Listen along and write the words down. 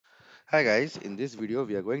Hi guys, in this video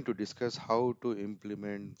we are going to discuss how to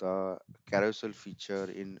implement the carousel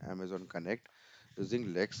feature in Amazon Connect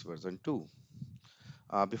using Lex version 2.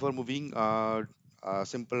 Before moving, a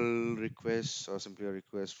simple request or simply a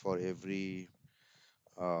request for every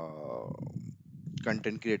uh,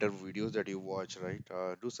 content creator videos that you watch, right?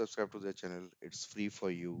 Do subscribe to the channel. It's free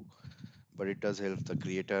for you, but it does help the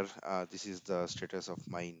creator. This is the status of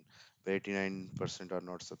mine, where 89% are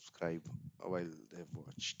not subscribed while they've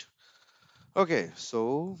watched. Okay,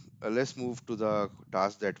 so let's move to the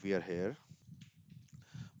task that we are here.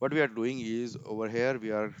 What we are doing is over here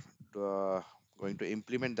we are uh, going to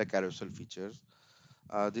implement the carousel features.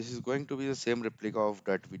 This is going to be the same replica of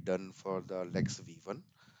that we done for the Lex V1.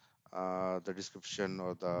 The description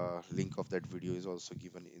or the link of that video is also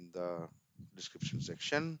given in the description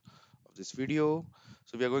section of this video.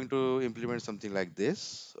 So we are going to implement something like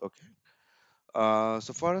this. Okay.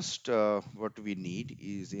 So first, what we need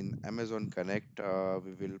is in Amazon Connect,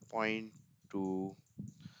 we will point to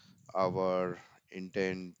our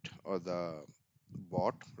intent or the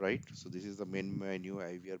bot, right? So this is the main menu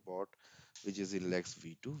IVR bot, which is in Lex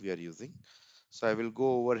V2 we are using. So I will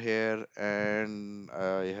go over here and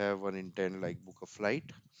I have one intent like book a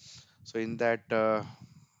flight. So in that,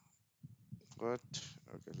 what?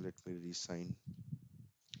 Okay, let me resign.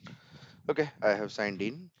 Okay, I have signed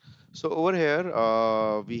in. So over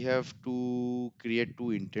here, we have to create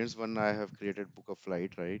two intents. One I have created book a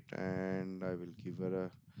flight, right? And I will give her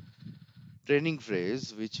a training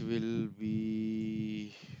phrase, which will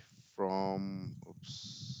be from,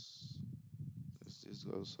 oops, this is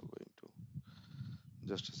also going to,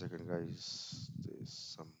 just a second, guys.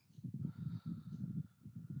 There's some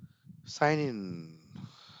sign in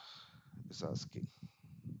is asking.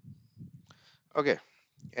 Okay,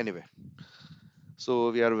 anyway,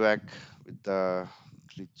 so we are back with the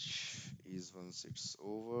glitch is once it's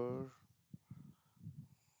over.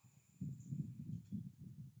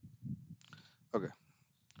 Okay,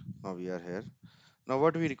 now we are here. Now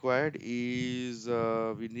what we required is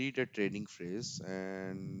we need a training phrase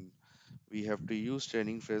and we have to use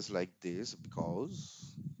training phrase like this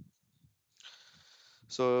because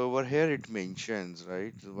so over here it mentions,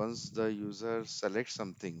 right, once the user selects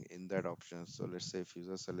something in that option. So let's say if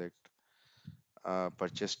user select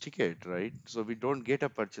purchase ticket, right? So we don't get a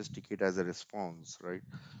purchase ticket as a response, right?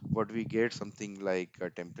 What we get something like a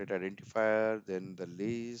template identifier, then the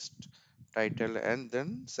list, title, and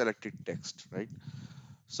then selected text, right?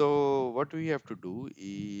 So what we have to do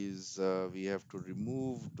is we have to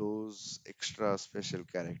remove those extra special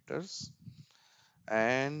characters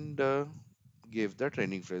and give the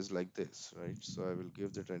training phrase like this, right? So I will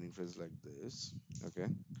give the training phrase like this. Okay.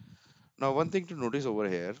 Now one thing to notice over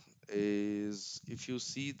here is if you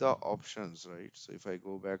see the options, right? So if I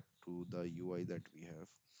go back to the UI that we have,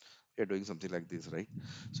 we are doing something like this, right?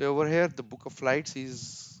 So over here, the book of flights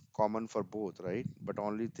is common for both, right? But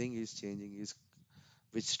only thing is changing is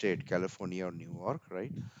which state, California or New York,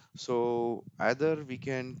 right? So either we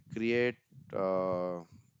can create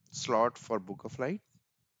slot for book a flight,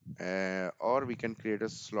 or we can create a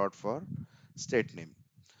slot for state name.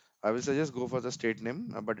 I will suggest go for the state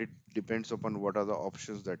name, but it depends upon what are the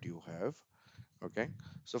options that you have. Okay.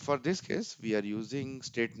 So for this case, we are using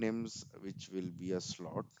state names, which will be a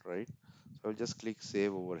slot, right? So I'll just click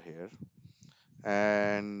save over here.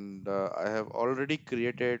 And I have already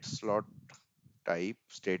created slot type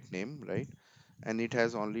state name, right? And it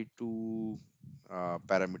has only two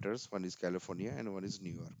parameters. One is California and one is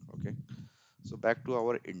New York. Okay. So back to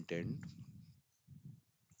our intent,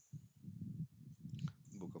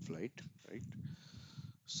 book a flight, right?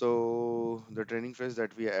 So the training phrase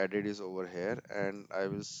that we added is over here, and I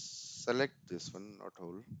will select this one, not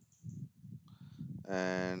whole,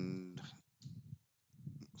 and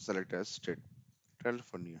select as state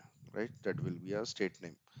California, right? That will be a state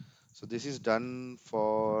name. So this is done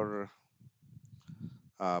for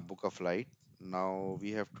book a flight. Now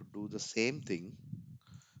we have to do the same thing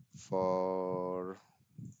for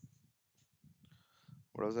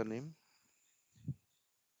what was the name?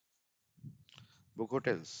 Book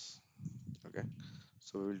hotels. Okay.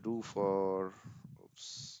 So we will do for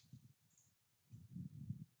oops.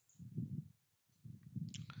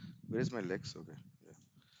 Where is my legs? Okay. Yeah.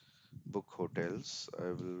 Book hotels.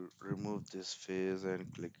 I will remove this phase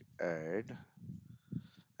and click add.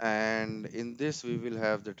 And in this we will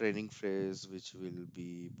have the training phrase which will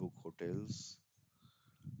be book hotels.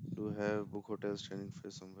 Do have book hotels training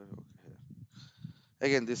phrase somewhere? Okay. Here.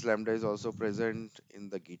 Again, this lambda is also present in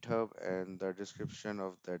the GitHub, and the description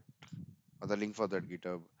of that, or the link for that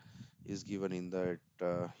GitHub is given in that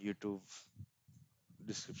YouTube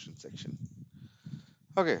description section.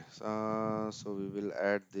 Okay, so we will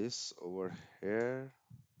add this over here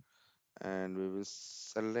and we will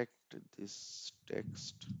select this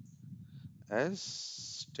text as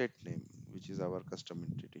state name, which is our custom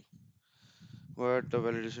entity. What the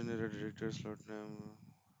validation error director slot name?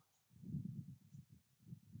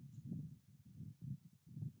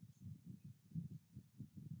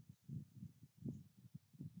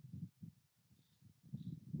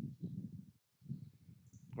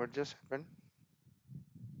 What just happened?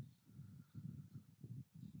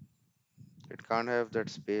 It can't have that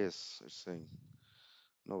space. It's saying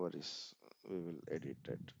no worries. We will edit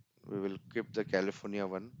it. We will keep the California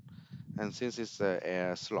one, and since it's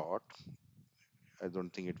a slot, I don't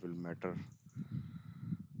think it will matter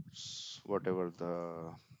whatever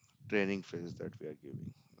the training phase that we are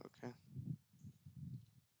giving. Okay.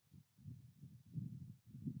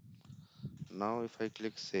 Now if I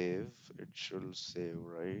click save, it should save,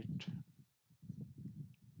 right?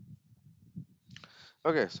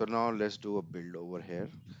 Okay, so now let's do a build over here.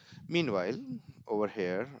 Meanwhile, over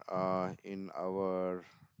here in our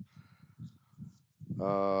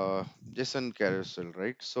JSON carousel,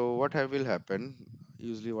 right? So what will happen?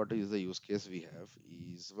 Usually, what is the use case we have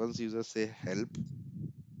is once user say help,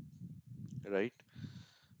 right?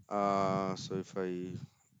 So if I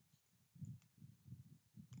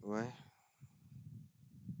why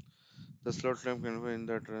the slot name can be in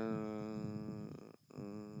that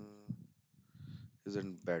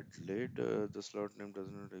isn't bad late. The slot name does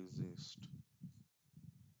not exist.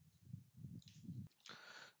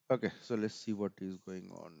 Okay, so let's see what is going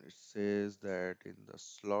on. It says that in the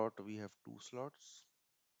slot we have two slots.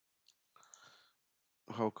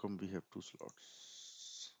 How come we have two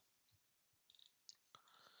slots?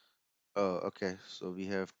 Okay, so we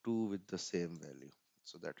have two with the same value.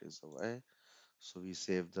 So that is the why. So we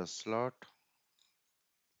save the slot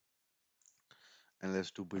and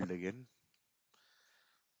let's do build again.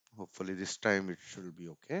 Hopefully this time it should be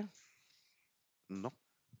okay. No.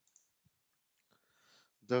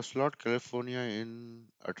 The slot California in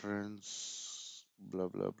utterance blah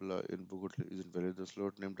blah blah in Bogota isn't valid. The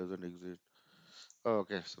slot name doesn't exist. Oh,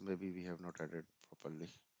 okay, so maybe we have not added properly.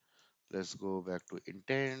 Let's go back to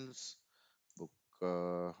intents. Book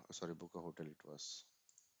sorry, book a hotel it was.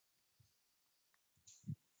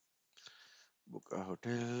 Book a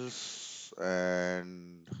hotels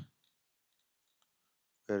and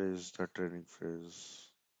where is the training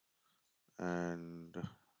phrase? And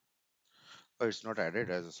oh, it's not added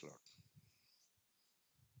as a slot.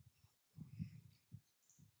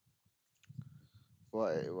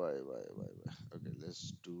 Why? Okay,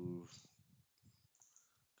 let's do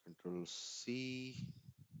Control C,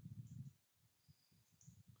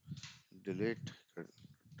 delete,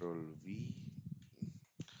 Control V.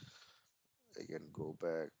 Again, go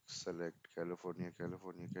back, select California.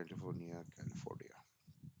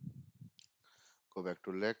 Go back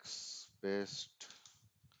to Lex, paste,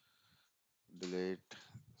 delete,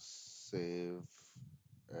 save,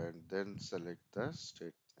 and then select the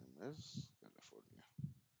state name as California.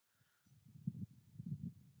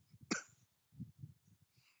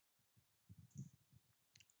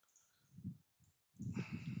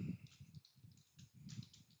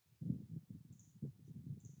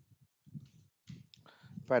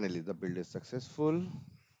 Finally, the build is successful.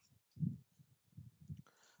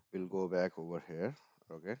 We'll go back over here.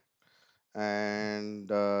 Okay. And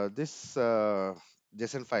this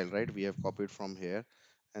JSON file, right, we have copied from here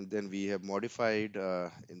and then we have modified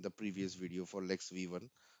in the previous video for Lex V1.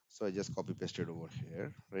 So I just copy pasted over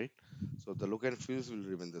here, right? So the look and feels will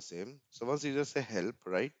remain the same. So once you just say help,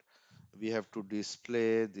 right, we have to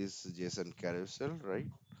display this JSON carousel, right?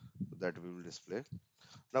 So that we will display.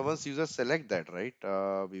 Now once you just select that, right,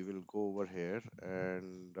 we will go over here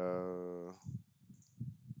and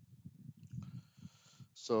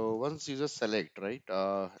so once you just select, right,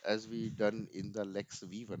 as we done in the Lex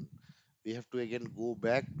V1, we have to again go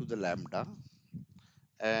back to the Lambda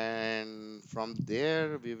and from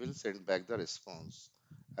there we will send back the response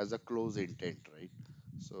as a close intent, right?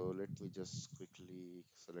 So let me just quickly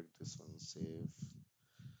select this one, save,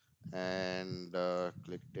 and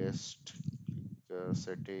click test, click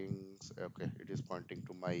settings. Okay, it is pointing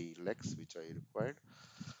to my Lex which I required.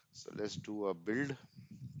 So let's do a build.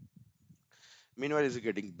 Meanwhile, is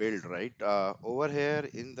getting built, right? Over here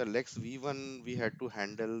in the Lex V1, we had to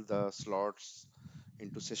handle the slots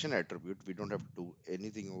into session attribute. We don't have to do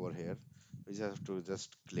anything over here. We just have to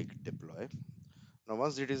just click deploy. Now,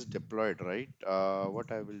 once it is deployed, right?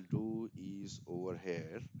 What I will do is over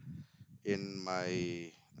here in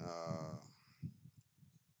my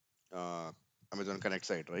uh, Amazon Connect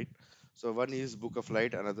site, right? So one is book a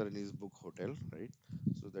flight, another one is book hotel, right?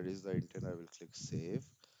 So that is the intent. I will click save.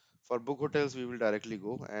 For book hotels, we will directly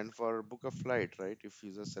go, and for book a flight, right? If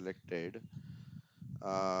user selected,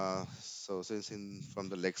 so since in from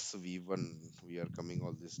the Lex V1 we are coming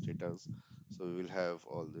all these data, so we will have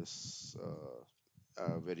all this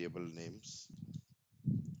variable names.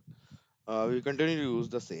 We continue to use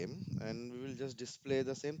the same, and we will just display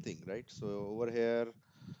the same thing, right? So over here,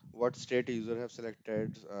 what state user have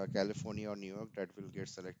selected, California or New York, that will get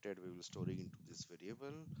selected. We will storing into this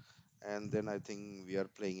variable, and then I think we are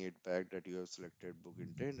playing it back that you have selected book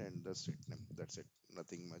intent and the state name. That's it.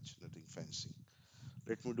 Nothing much, nothing fancy.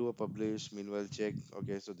 Let me do a publish. Meanwhile, check.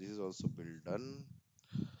 Okay, so this is also built done,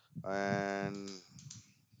 and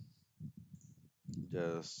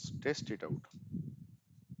just test it out.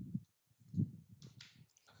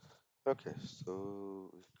 Okay, so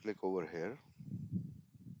click over here.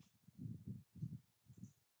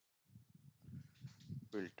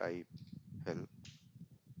 We'll type help.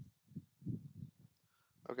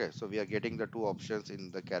 Okay, so we are getting the two options in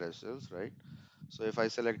the carousels, right? So if I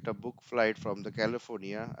select a book flight from the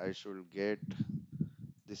California, I should get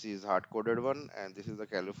this is hard coded one, and this is the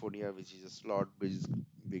California, which is a slot which is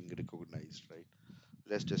being recognized, right?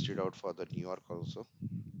 Let's test it out for the New York also.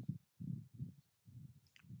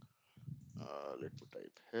 Let me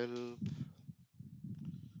type help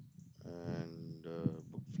and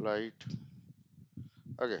book flight.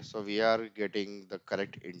 Okay, so we are getting the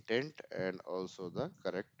correct intent and also the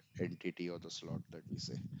correct entity or the slot that we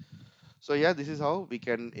say. So yeah, this is how we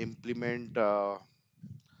can implement the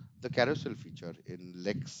carousel feature in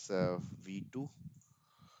Lex V2.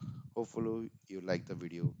 Hopefully you like the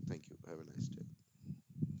video. Thank you. Have a nice day.